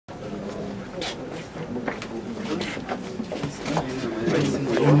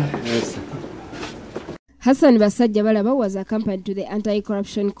Hassan Basajja Balaba was accompanied to the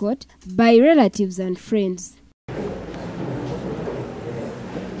anti-corruption court by relatives and friends.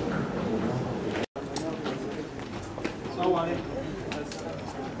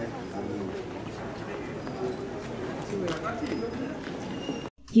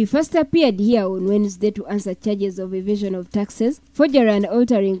 He first appeared here on Wednesday to answer charges of evasion of taxes, forgery and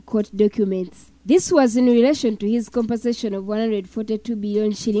altering court documents. This was in relation to his compensation of 142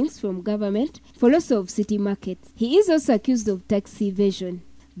 billion shillings from government for loss of city markets. He is also accused of tax evasion.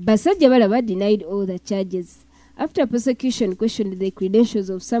 Basajja Balaba denied all the charges. After prosecution questioned the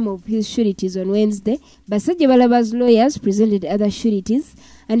credentials of some of his sureties on Wednesday, Basajja Balaba's lawyers presented other sureties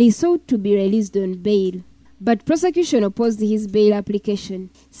and he sought to be released on bail. But prosecution opposed his bail application.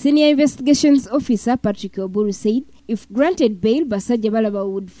 Senior Investigations Officer Patrick Oburu said if granted bail, Basajja Balaba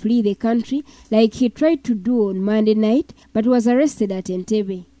would flee the country like he tried to do on Monday night but was arrested at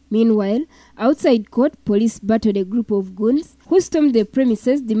Entebbe. Meanwhile, outside court, police battled a group of goons who stormed the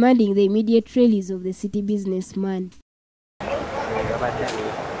premises demanding the immediate release of the city businessman.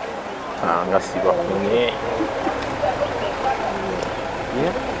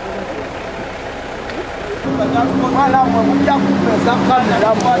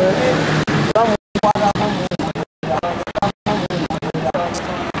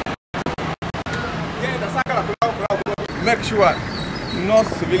 Make sure no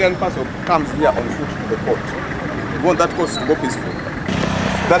civilian person comes here on foot to the court. We want that court to go peaceful.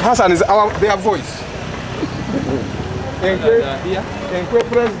 That Hassan is their voice.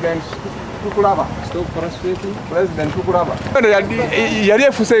 President Tukulaba. Stop frustrating. President Tukulaba.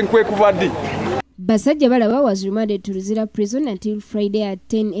 Basajja Balaba was remanded to Luzira prison until Friday at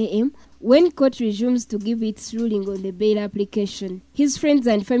 10 a.m. when court resumes to give its ruling on the bail application. His friends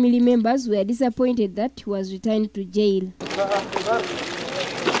and family members were disappointed that he was returned to jail.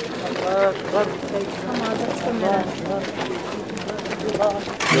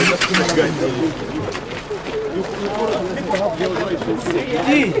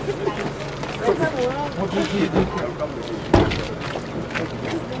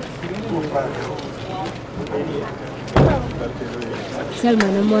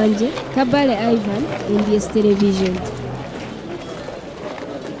 Salman Amwanje, Kabale Ivan, NBS Television.